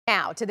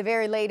Now to the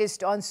very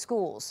latest on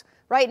schools.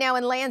 Right now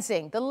in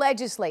Lansing, the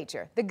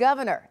legislature, the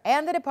governor,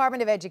 and the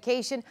Department of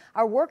Education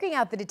are working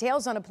out the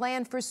details on a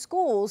plan for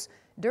schools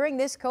during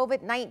this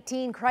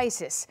COVID-19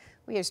 crisis.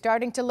 We are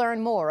starting to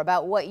learn more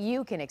about what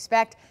you can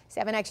expect.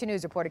 7 Action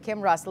News reporter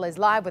Kim Russell is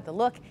live with a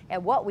look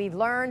at what we've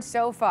learned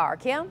so far.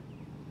 Kim?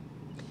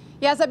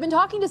 Yes, I've been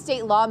talking to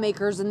state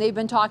lawmakers and they've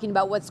been talking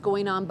about what's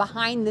going on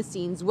behind the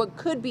scenes, what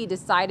could be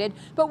decided.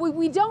 But what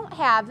we don't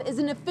have is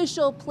an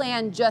official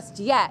plan just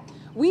yet.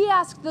 We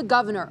asked the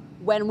governor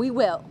when we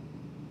will.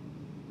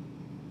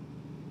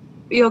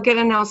 You'll get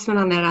an announcement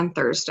on that on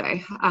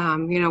Thursday.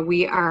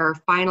 We are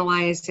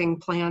finalizing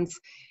plans.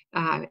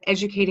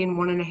 Educating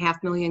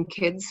 1.5 million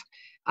kids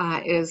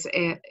is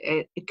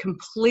a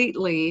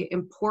completely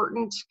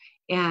important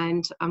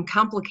and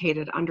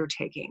complicated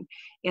undertaking.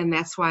 And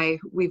that's why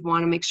we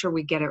want to make sure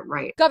we get it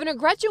right. Governor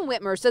Gretchen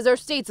Whitmer says our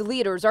state's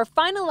leaders are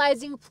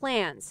finalizing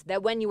plans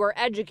that when you are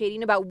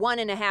educating about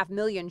 1.5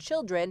 million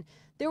children,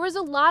 there is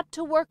a lot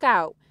to work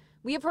out.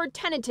 We have heard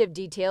tentative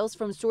details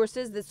from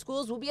sources that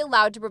schools will be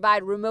allowed to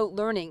provide remote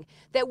learning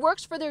that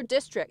works for their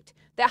district,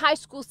 that high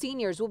school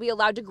seniors will be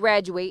allowed to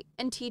graduate,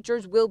 and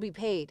teachers will be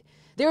paid.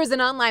 There is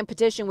an online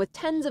petition with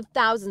tens of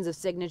thousands of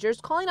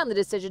signatures calling on the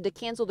decision to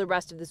cancel the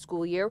rest of the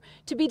school year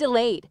to be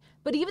delayed.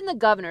 But even the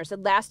governor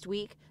said last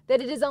week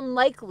that it is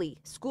unlikely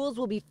schools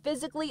will be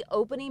physically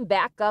opening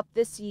back up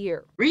this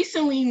year.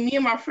 Recently, me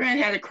and my friend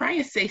had a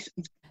crying session.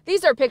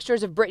 These are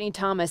pictures of Brittany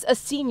Thomas, a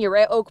senior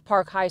at Oak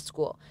Park High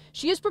School.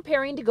 She is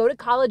preparing to go to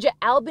college at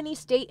Albany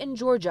State in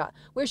Georgia,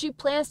 where she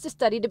plans to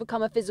study to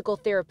become a physical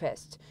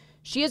therapist.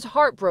 She is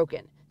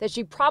heartbroken that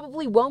she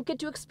probably won't get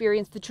to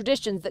experience the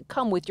traditions that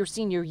come with your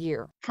senior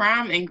year.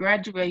 Prom and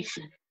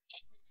graduation.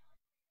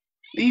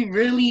 We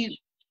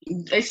really,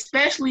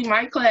 especially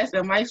my class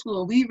at my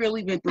school, we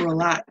really been through a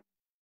lot.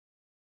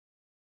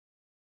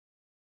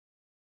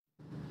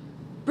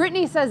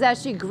 Brittany says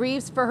as she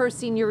grieves for her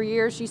senior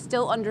year, she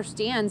still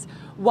understands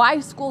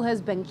why school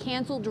has been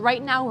canceled.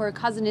 Right now, her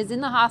cousin is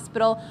in the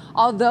hospital,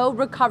 although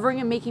recovering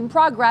and making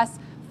progress,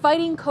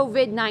 fighting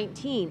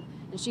COVID-19.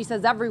 And she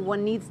says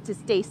everyone needs to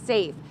stay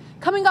safe.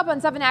 Coming up on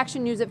 7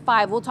 Action News at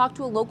 5, we'll talk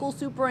to a local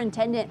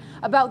superintendent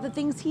about the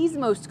things he's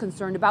most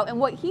concerned about and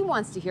what he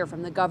wants to hear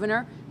from the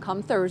governor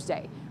come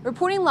Thursday.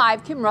 Reporting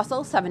live, Kim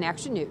Russell, 7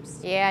 Action News.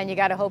 Yeah, and you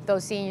got to hope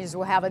those seniors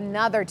will have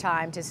another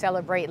time to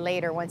celebrate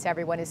later once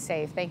everyone is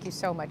safe. Thank you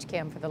so much,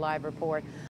 Kim, for the live report.